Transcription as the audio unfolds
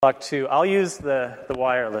Block 2. I'll use the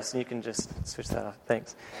wireless, and you can just switch that off.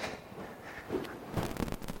 Thanks.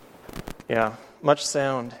 Yeah, much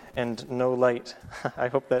sound and no light. I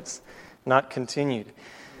hope that's not continued.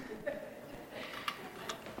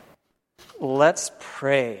 Let's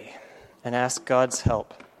pray and ask God's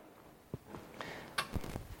help.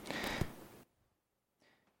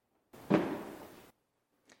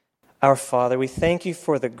 Our Father, we thank you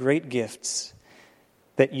for the great gifts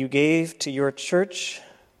that you gave to your church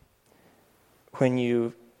when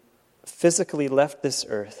you physically left this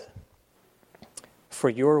earth, for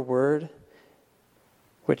your word,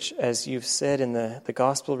 which, as you've said in the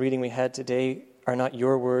gospel reading we had today, are not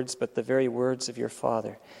your words, but the very words of your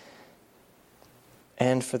Father,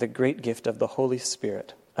 and for the great gift of the Holy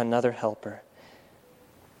Spirit, another helper.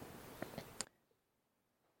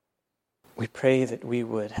 We pray that we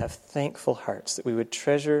would have thankful hearts, that we would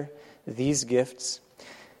treasure these gifts,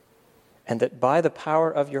 and that by the power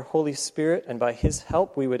of your Holy Spirit and by His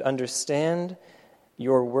help we would understand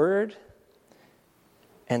your word,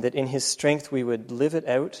 and that in His strength we would live it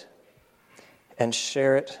out and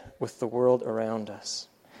share it with the world around us.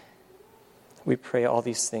 We pray all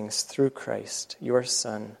these things through Christ, your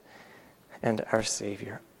Son, and our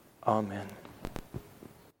Savior. Amen.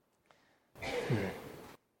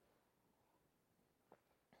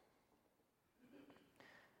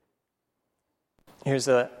 Here's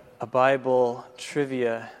a Bible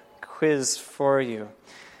trivia quiz for you.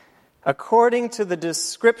 According to the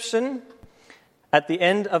description at the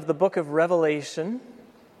end of the book of Revelation,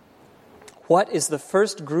 what is the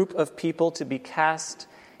first group of people to be cast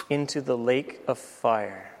into the lake of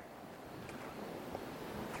fire?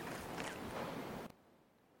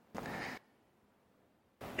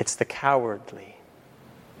 It's the cowardly.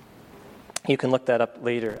 You can look that up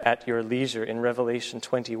later at your leisure in Revelation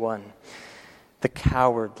 21. The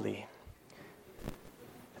cowardly,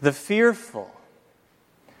 the fearful,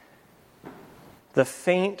 the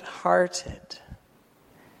faint-hearted.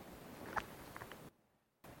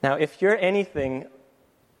 Now, if you're anything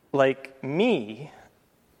like me,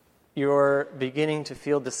 you're beginning to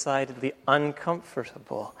feel decidedly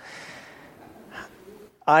uncomfortable.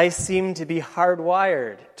 I seem to be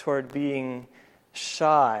hardwired toward being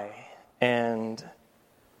shy and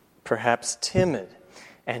perhaps timid.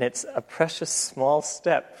 And it's a precious small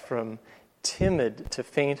step from timid to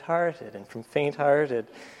faint-hearted, and from faint-hearted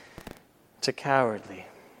to cowardly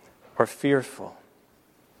or fearful.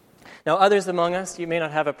 Now, others among us, you may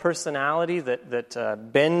not have a personality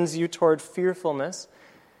that bends you toward fearfulness,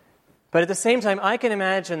 but at the same time, I can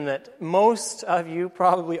imagine that most of you,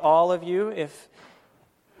 probably all of you, if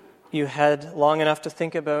you had long enough to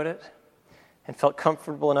think about it and felt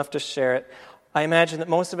comfortable enough to share it, I imagine that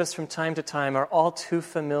most of us from time to time are all too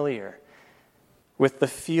familiar with the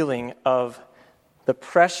feeling of the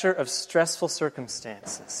pressure of stressful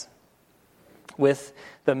circumstances, with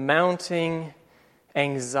the mounting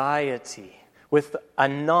anxiety, with a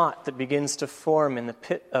knot that begins to form in the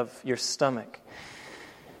pit of your stomach,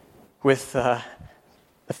 with the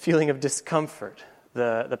feeling of discomfort,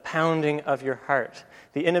 the pounding of your heart,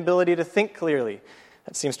 the inability to think clearly.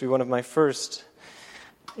 That seems to be one of my first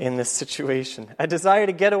in this situation. A desire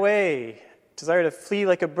to get away, desire to flee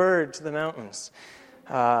like a bird to the mountains.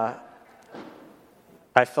 I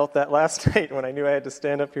felt that last night when I knew I had to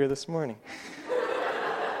stand up here this morning.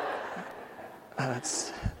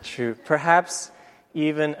 That's true. Perhaps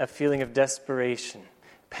even a feeling of desperation,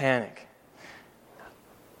 panic.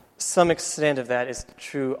 Some extent of that is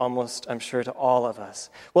true almost, I'm sure, to all of us.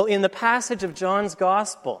 Well, in the passage of John's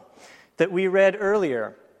Gospel that we read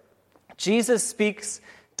earlier, Jesus speaks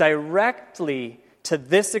directly to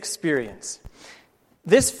this experience.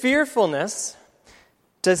 This fearfulness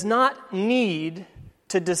does not need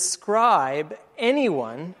to describe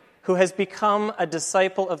anyone who has become a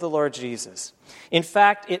disciple of the Lord Jesus. In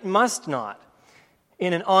fact, it must not,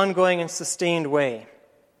 in an ongoing and sustained way.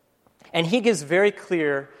 And he gives very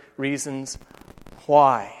clear reasons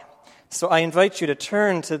why. So I invite you to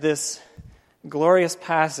turn to this glorious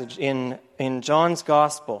passage in John's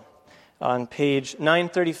Gospel, on page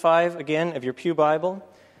 935, again, of your Pew Bible,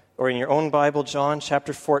 or in your own Bible, John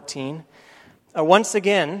chapter 14. Once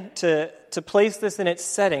again, to place this in its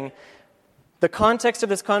setting, the context of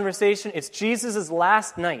this conversation is Jesus'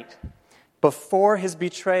 last night before his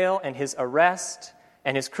betrayal and his arrest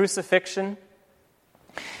and his crucifixion.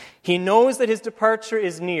 He knows that his departure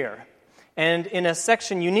is near. And in a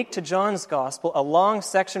section unique to John's Gospel, a long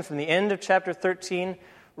section from the end of chapter 13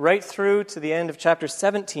 right through to the end of chapter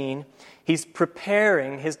 17, he's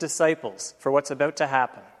preparing his disciples for what's about to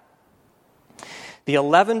happen. The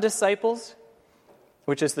 11 disciples,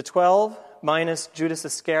 which is the 12 minus Judas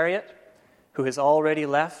Iscariot, who has already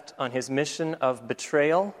left on his mission of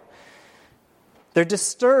betrayal. They're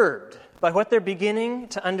disturbed by what they're beginning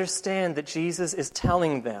to understand that Jesus is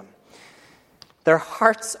telling them. Their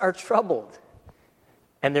hearts are troubled,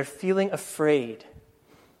 and they're feeling afraid.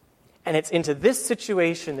 And it's into this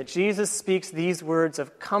situation that Jesus speaks these words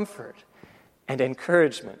of comfort and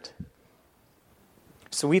encouragement.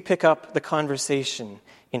 So we pick up the conversation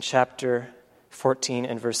in chapter 14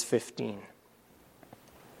 and verse 15.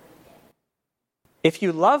 If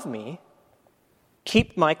you love me,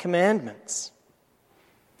 keep my commandments.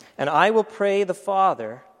 And I will pray the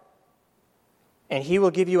Father, and he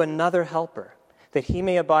will give you another helper, that he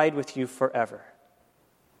may abide with you forever.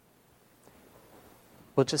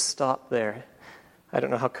 We'll just stop there. I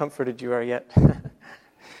don't know how comforted you are yet.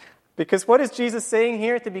 Because what is Jesus saying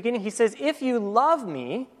here at the beginning? He says, if you love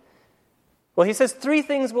me, well, he says 3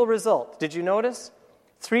 things will result. Did you notice?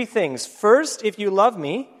 3 things. First, if you love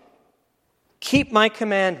me, keep my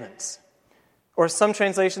commandments. Or some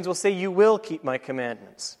translations will say, you will keep my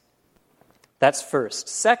commandments. That's first.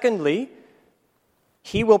 Secondly,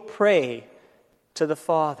 he will pray to the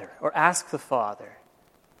Father, or ask the Father.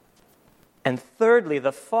 And thirdly,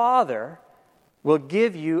 the Father will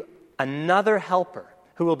give you another helper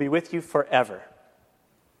who will be with you forever.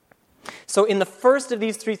 So in the first of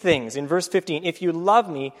these 3 things, in verse 15, if you love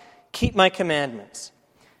me, keep my commandments.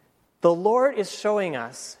 The Lord is showing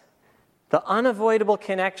us the unavoidable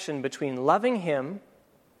connection between loving him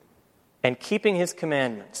and keeping his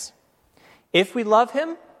commandments. If we love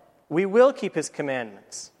him, we will keep his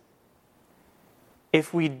commandments.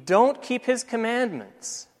 If we don't keep his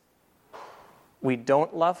commandments, we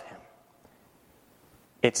don't love him.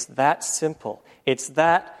 It's that simple. It's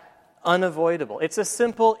that unavoidable. It's a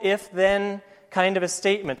simple if-then kind of a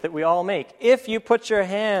statement that we all make. If you put your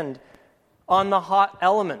hand on the hot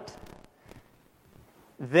element,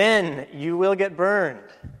 then you will get burned.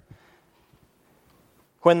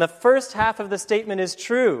 When the first half of the statement is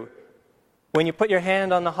true, when you put your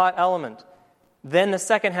hand on the hot element, then the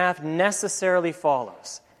second half necessarily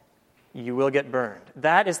follows. You will get burned.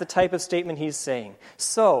 That is the type of statement he's saying.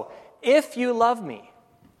 So, if you love me,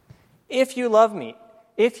 if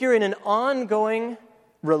you're in an ongoing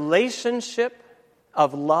relationship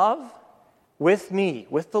of love with me,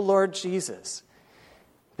 with the Lord Jesus,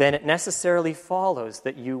 then it necessarily follows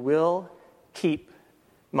that you will keep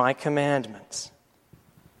my commandments.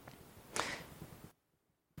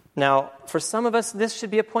 Now, for some of us, this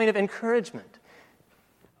should be a point of encouragement,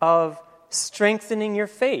 of strengthening your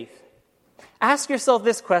faith. Ask yourself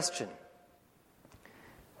this question: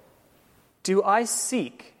 do I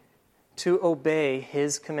seek to obey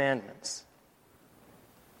his commandments?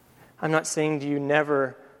 I'm not saying do you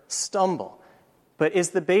never stumble, but is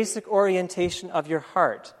the basic orientation of your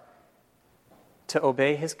heart to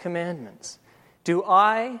obey his commandments? Do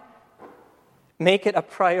I make it a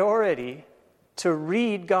priority to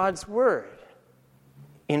read God's word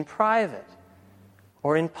in private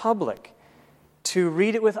or in public, to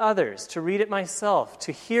read it with others, to read it myself,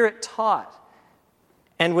 to hear it taught,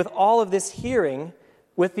 and with all of this hearing,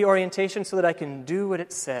 with the orientation so that I can do what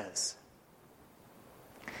it says?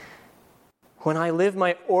 When I live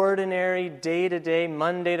my ordinary day-to-day,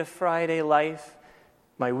 Monday to Friday life,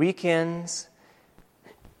 my weekends,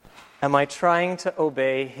 am I trying to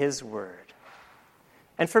obey his word?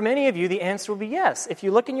 And for many of you, the answer will be yes. If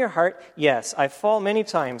you look in your heart, yes, I fall many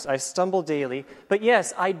times, I stumble daily, but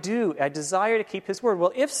yes, I do. I desire to keep his word.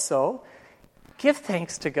 Well, if so, give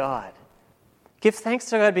thanks to God. Give thanks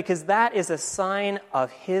to God, because that is a sign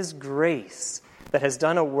of his grace that has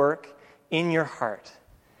done a work in your heart.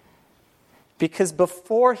 Because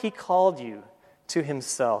before he called you to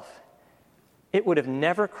himself, it would have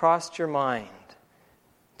never crossed your mind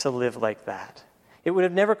to live like that. It would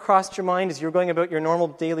have never crossed your mind as you're going about your normal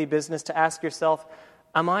daily business to ask yourself,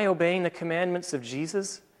 am I obeying the commandments of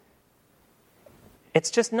Jesus?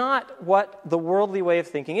 It's just not what the worldly way of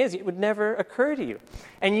thinking is. It would never occur to you.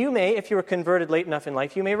 And you may, if you were converted late enough in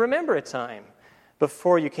life, you may remember a time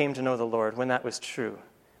before you came to know the Lord when that was true.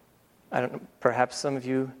 I don't know, perhaps some of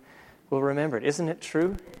you will remember it. Isn't it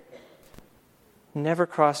true? Never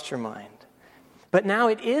crossed your mind. But now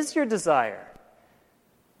it is your desire.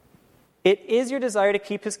 It is your desire to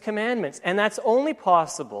keep his commandments. And that's only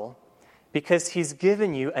possible because he's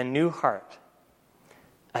given you a new heart.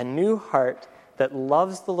 A new heart that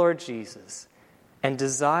loves the Lord Jesus and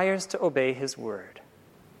desires to obey his word.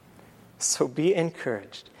 So be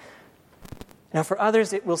encouraged. Now for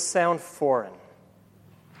others it will sound foreign.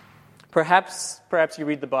 Perhaps you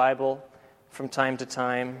read the Bible from time to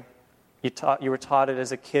time. You were taught it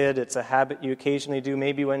as a kid. It's a habit you occasionally do.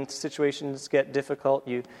 Maybe when situations get difficult,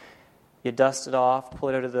 you dust it off, pull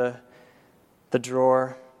it out of the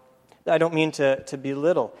drawer. I don't mean to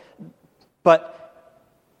belittle, but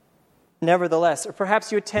nevertheless, or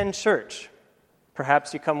perhaps you attend church.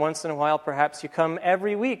 Perhaps you come once in a while. Perhaps you come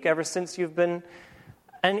every week ever since you've been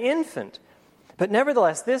an infant. But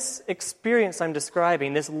nevertheless, this experience I'm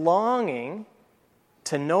describing, this longing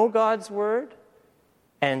to know God's Word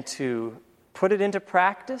and to put it into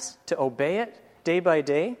practice, to obey it day by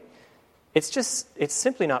day, it's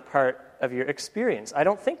simply not part of your experience. I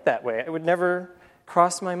don't think that way. It would never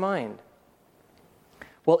cross my mind.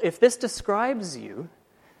 Well, if this describes you,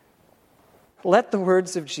 let the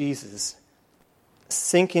words of Jesus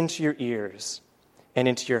sink into your ears and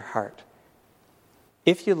into your heart.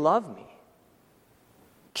 If you love me,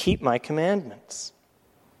 keep my commandments.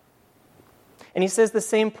 And he says the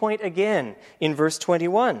same point again in verse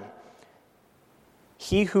 21.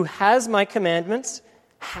 He who has my commandments,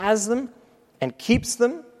 has them, and keeps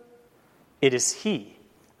them, it is he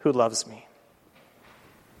who loves me.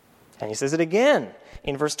 And he says it again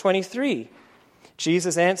in verse 23.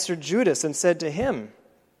 Jesus answered Judas and said to him,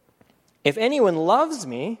 if anyone loves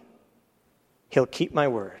me, he'll keep my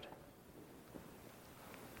word.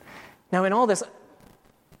 Now in all this,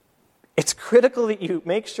 it's critical that you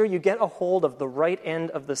make sure you get a hold of the right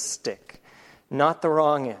end of the stick, not the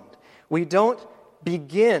wrong end. We don't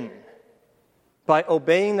begin by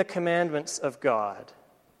obeying the commandments of God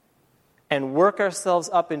and work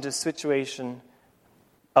ourselves up into a situation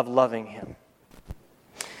of loving Him.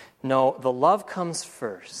 No, the love comes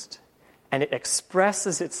first, and it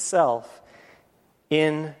expresses itself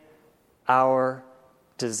in our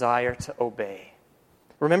desire to obey.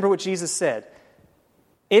 Remember what Jesus said.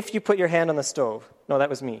 If you put your hand on the stove, no, that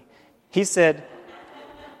was me. He said,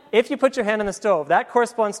 if you put your hand on the stove, that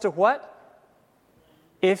corresponds to what?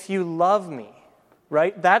 If you love me,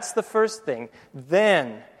 right? That's the first thing.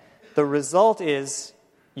 Then the result is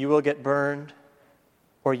you will get burned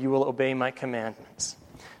or you will obey my commandments.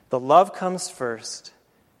 The love comes first.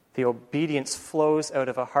 The obedience flows out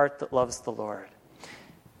of a heart that loves the Lord.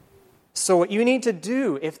 So what you need to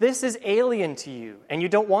do, if this is alien to you, and you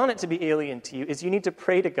don't want it to be alien to you, is you need to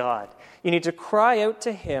pray to God. You need to cry out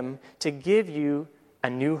to Him to give you a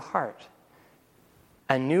new heart.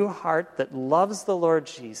 A new heart that loves the Lord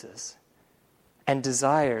Jesus and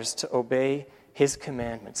desires to obey His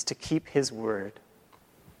commandments, to keep His word.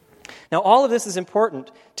 Now, all of this is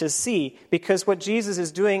important to see because what Jesus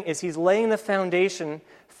is doing is He's laying the foundation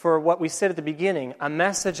for what we said at the beginning, a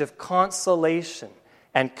message of consolation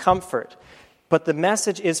and comfort. But the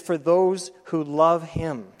message is for those who love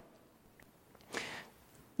Him.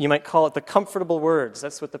 You might call it the comfortable words.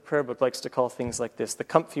 That's what the prayer book likes to call things like this, the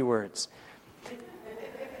comfy words.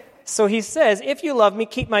 So He says, if you love me,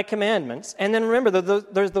 keep my commandments. And then remember,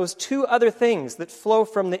 there's those two other things that flow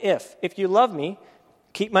from the if. If you love me,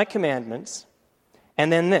 keep my commandments.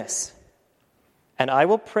 And then this, and I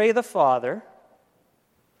will pray the Father.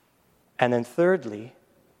 And then thirdly,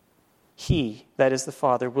 He, that is the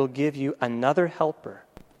Father, will give you another helper,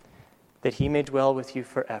 that He may dwell with you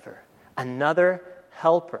forever. Another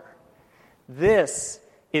helper. This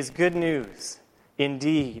is good news,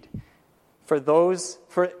 indeed, for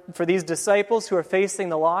these disciples who are facing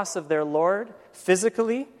the loss of their Lord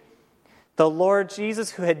physically. The Lord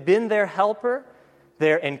Jesus, who had been their helper,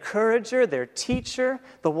 their encourager, their teacher,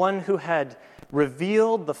 the one who had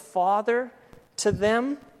revealed the Father to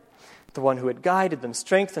them, the one who had guided them,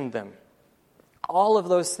 strengthened them. All of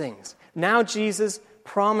those things. Now Jesus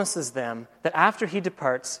promises them that after He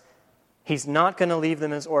departs, He's not going to leave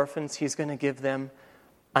them as orphans. He's going to give them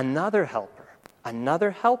another helper,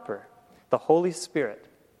 the Holy Spirit,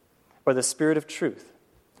 or the Spirit of truth,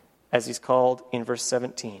 as He's called in verse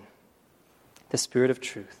 17. The Spirit of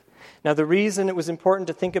truth. Now, the reason it was important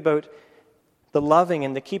to think about the loving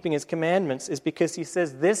and the keeping His commandments is because He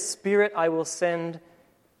says, this Spirit I will send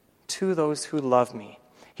to those who love me.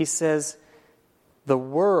 He says, the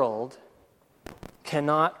world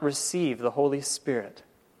cannot receive the Holy Spirit.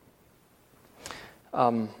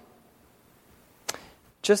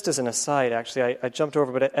 Just as an aside, actually, I jumped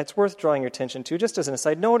over, but it's worth drawing your attention to. Just as an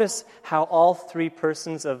aside, notice how all three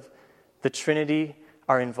persons of the Trinity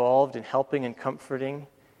are involved in helping and comforting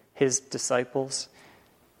His disciples.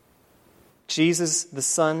 Jesus, the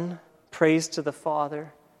Son, prays to the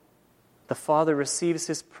Father. The Father receives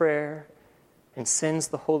His prayer and sends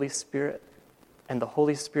the Holy Spirit. And the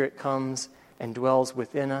Holy Spirit comes and dwells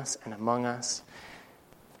within us and among us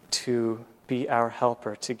to be our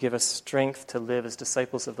helper, to give us strength to live as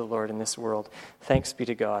disciples of the Lord in this world. Thanks be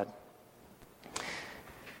to God.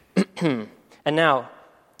 And now,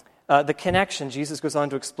 the connection Jesus goes on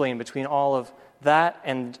to explain between all of that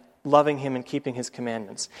and loving him and keeping his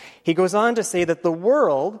commandments. He goes on to say that the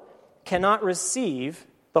world cannot receive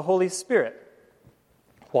the Holy Spirit.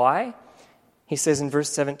 Why? He says in verse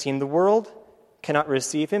 17, the world cannot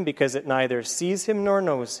receive him because it neither sees him nor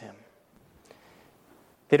knows him.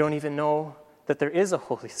 They don't even know that there is a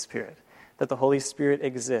Holy Spirit, that the Holy Spirit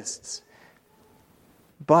exists.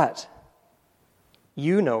 But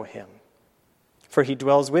you know him, for he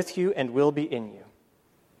dwells with you and will be in you.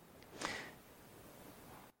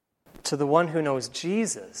 To the one who knows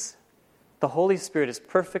Jesus, the Holy Spirit is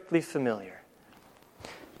perfectly familiar.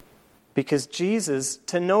 Because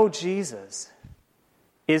to know Jesus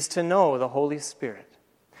is to know the Holy Spirit.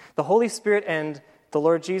 The Holy Spirit and the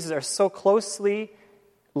Lord Jesus are so closely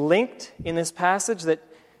linked in this passage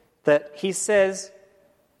that he says,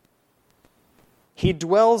 he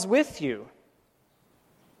dwells with you,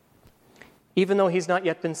 even though he's not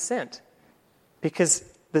yet been sent. Because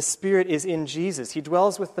the Spirit is in Jesus. He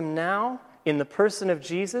dwells with them now in the person of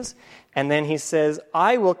Jesus. And then he says,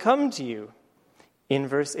 I will come to you. In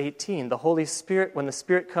verse 18, the Holy Spirit, when the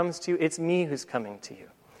Spirit comes to you, it's me who's coming to you.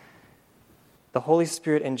 The Holy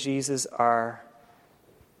Spirit and Jesus are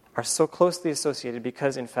so closely associated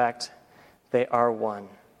because, in fact, they are one.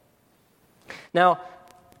 Now,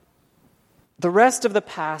 the rest of the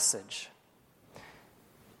passage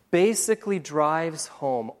basically drives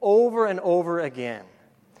home over and over again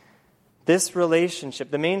this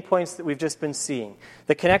relationship, the main points that we've just been seeing.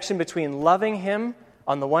 The connection between loving him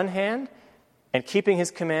on the one hand and keeping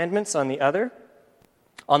his commandments on the other,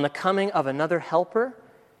 on the coming of another helper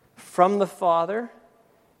from the Father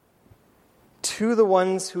to the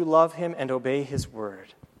ones who love him and obey his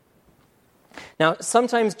word. Now,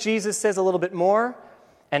 sometimes Jesus says a little bit more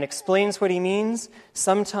and explains what he means.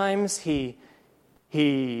 Sometimes he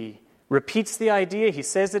repeats the idea. He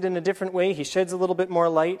says it in a different way. He sheds a little bit more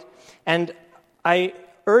light. And I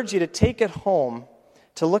urge you to take it home,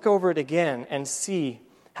 to look over it again and see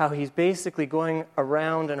how he's basically going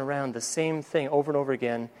around and around the same thing over and over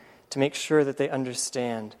again to make sure that they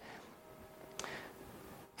understand.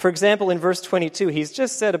 For example, in verse 22, he's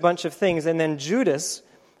just said a bunch of things, and then Judas,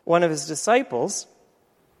 one of his disciples,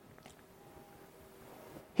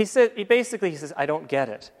 he says, I don't get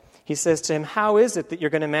it. He says to him, how is it that you're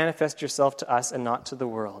going to manifest yourself to us and not to the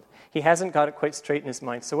world? He hasn't got it quite straight in his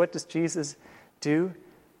mind. So what does Jesus do?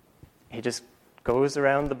 He just goes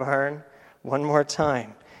around the barn one more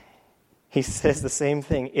time. He says the same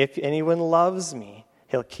thing. If anyone loves me,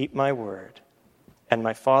 he'll keep my word. And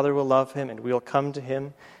my Father will love him, and we'll come to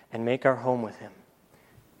him and make our home with him.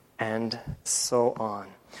 And so on.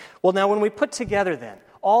 Well, now when we put together then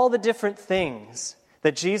all the different things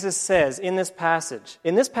that Jesus says in this passage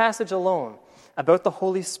alone, about the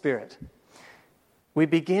Holy Spirit, we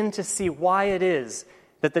begin to see why it is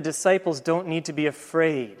that the disciples don't need to be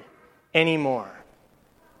afraid anymore.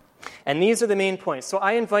 And these are the main points. So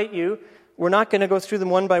I invite you, we're not going to go through them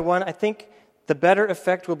one by one. I think the better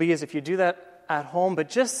effect will be is if you do that at home, but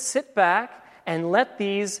just sit back and let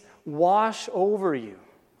these wash over you,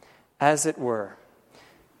 as it were.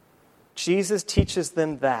 Jesus teaches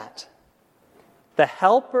them that the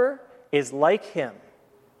helper is like him,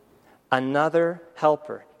 another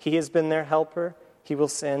helper. He has been their helper. He will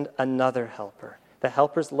send another helper. The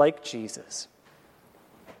helper's like Jesus.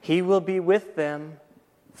 He will be with them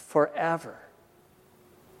forever.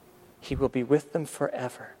 He will be with them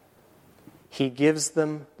forever. He gives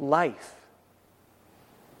them life.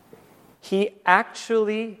 He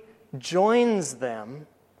actually joins them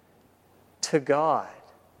to God.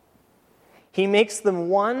 He makes them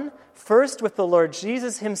one, first with the Lord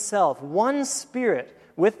Jesus himself, one spirit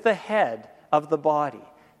with the head of the body,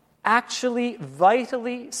 actually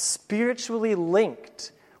vitally, spiritually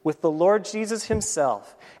linked with the Lord Jesus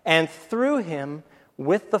himself, and through him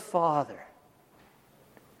with the Father.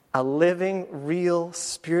 A living, real,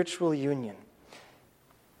 spiritual union.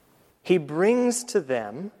 He brings to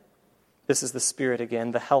them, this is the Spirit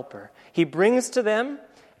again, the helper. He brings to them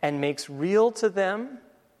and makes real to them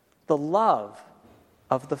the love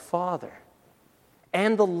of the Father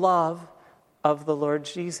and the love of the Lord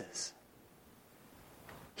Jesus.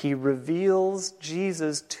 He reveals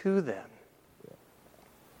Jesus to them.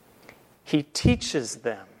 He teaches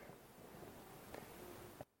them.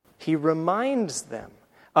 He reminds them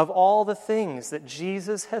of all the things that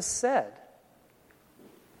Jesus has said.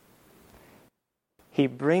 He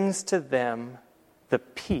brings to them the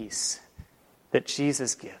peace that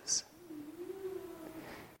Jesus gives.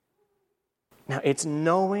 Now, it's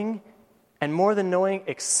knowing, and more than knowing,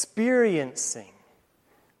 experiencing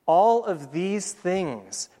all of these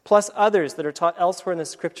things, plus others that are taught elsewhere in the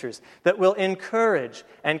Scriptures, that will encourage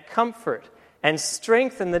and comfort and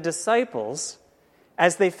strengthen the disciples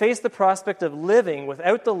as they face the prospect of living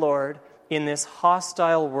without the Lord in this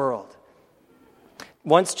hostile world.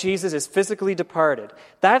 Once Jesus is physically departed.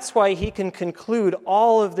 That's why he can conclude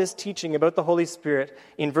all of this teaching about the Holy Spirit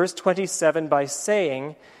in verse 27 by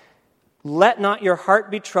saying, "Let not your heart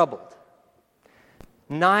be troubled,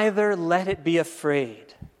 neither let it be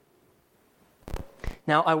afraid."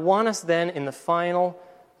 Now, I want us then in the final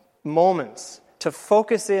moments to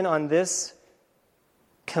focus in on this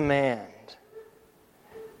command.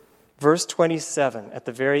 Verse 27 at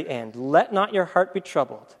the very end, "Let not your heart be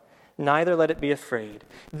troubled, neither let it be afraid."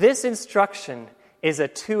 This instruction is a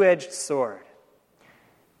two-edged sword.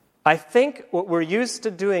 I think what we're used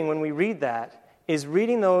to doing when we read that is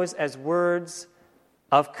reading those as words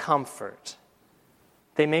of comfort.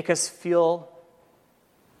 They make us feel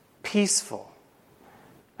peaceful,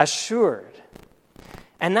 assured.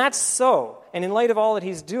 And that's so. And in light of all that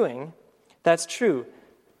he's doing, that's true.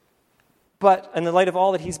 But in the light of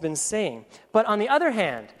all that he's been saying. But on the other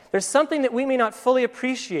hand, there's something that we may not fully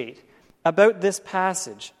appreciate about this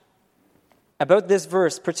passage, about this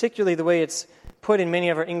verse, particularly the way it's put in many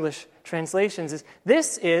of our English translations, is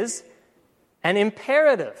this is an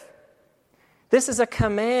imperative. This is a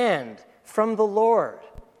command from the Lord.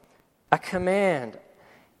 A command.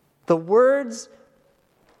 The words,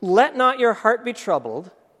 "Let not your heart be troubled,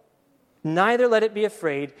 neither let it be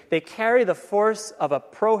afraid," they carry the force of a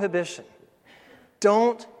prohibition.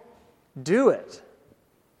 Don't do it.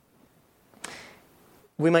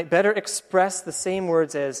 We might better express the same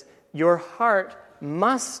words as, "Your heart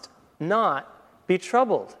must not be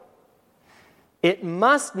troubled. It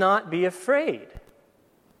must not be afraid."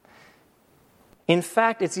 In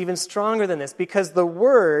fact, it's even stronger than this, because the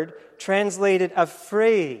word translated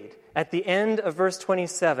afraid at the end of verse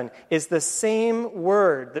 27 is the same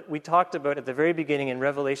word that we talked about at the very beginning in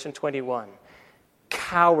Revelation 21.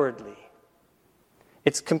 Cowardly.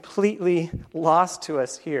 It's completely lost to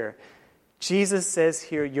us here. Jesus says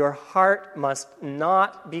here, your heart must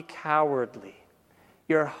not be cowardly.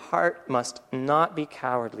 Your heart must not be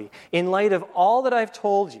cowardly. In light of all that I've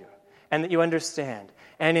told you and that you understand,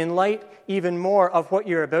 and in light even more of what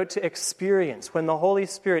you're about to experience when the Holy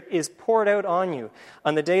Spirit is poured out on you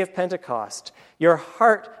on the day of Pentecost, your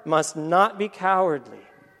heart must not be cowardly.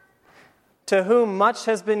 To whom much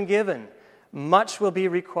has been given, much will be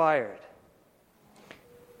required.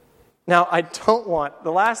 Now,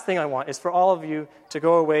 the last thing I want is for all of you to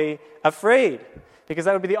go away afraid, because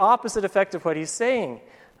that would be the opposite effect of what he's saying.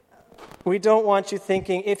 We don't want you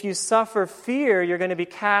thinking, if you suffer fear, you're going to be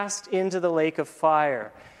cast into the lake of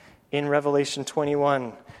fire in Revelation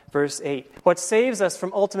 21, verse 8. What saves us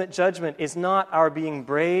from ultimate judgment is not our being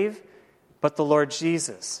brave, but the Lord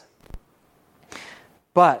Jesus.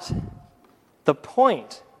 But the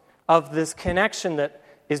point of this connection that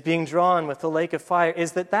is being drawn with the lake of fire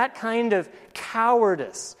is that kind of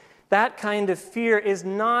cowardice, that kind of fear is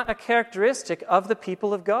not a characteristic of the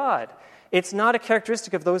people of God. It's not a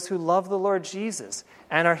characteristic of those who love the Lord Jesus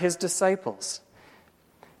and are his disciples.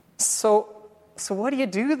 So what do you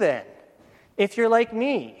do then? If you're like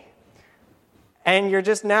me and you're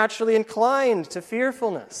just naturally inclined to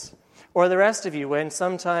fearfulness, or the rest of you when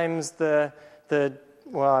sometimes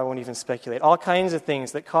well, I won't even speculate, all kinds of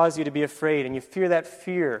things that cause you to be afraid, and you feel that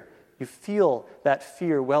fear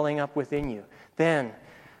welling up within you, then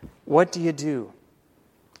what do you do?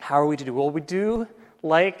 How are we to do? Well, we do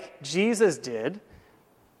like Jesus did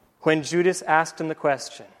when Judas asked him the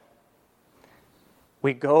question.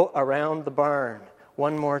 We go around the barn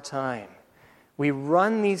one more time. We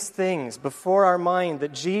run these things before our mind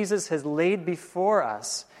that Jesus has laid before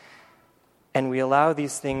us, and we allow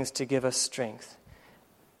these things to give us strength.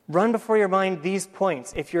 Run before your mind these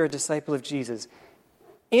points if you're a disciple of Jesus.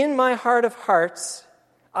 In my heart of hearts,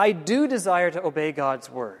 I do desire to obey God's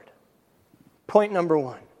word. Point number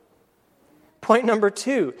 1. Point number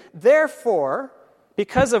 2, therefore,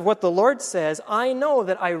 because of what the Lord says, I know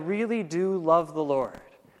that I really do love the Lord.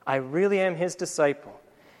 I really am his disciple.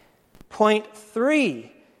 Point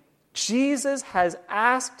 3, Jesus has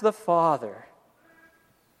asked the Father.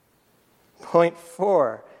 Point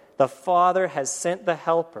 4, the Father has sent the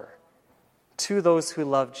Helper to those who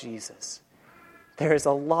love Jesus. There is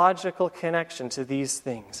a logical connection to these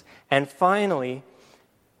things. And finally,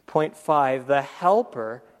 point 5, the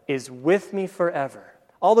Helper is with me forever.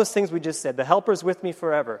 All those things we just said, the Helper is with me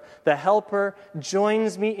forever. The Helper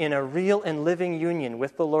joins me in a real and living union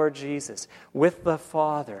with the Lord Jesus, with the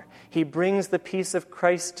Father. He brings the peace of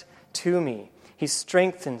Christ to me. He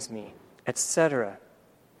strengthens me, etc.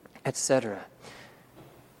 etc.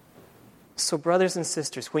 So, brothers and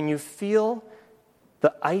sisters, when you feel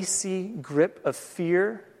the icy grip of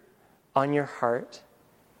fear on your heart,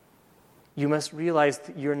 you must realize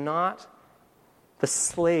that you're not the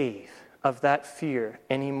slave of that fear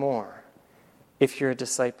anymore if you're a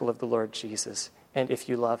disciple of the Lord Jesus and if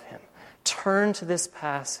you love him. Turn to this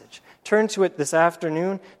passage. Turn to it this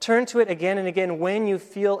afternoon. Turn to it again and again when you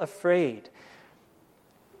feel afraid.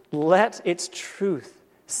 Let its truth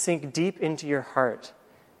sink deep into your heart.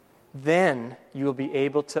 Then you will be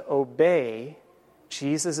able to obey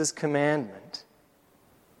Jesus' commandment,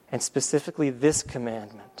 and specifically this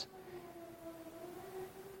commandment.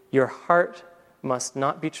 Your heart must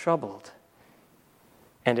not be troubled,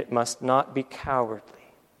 and it must not be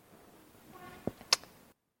cowardly.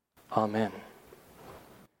 Amen.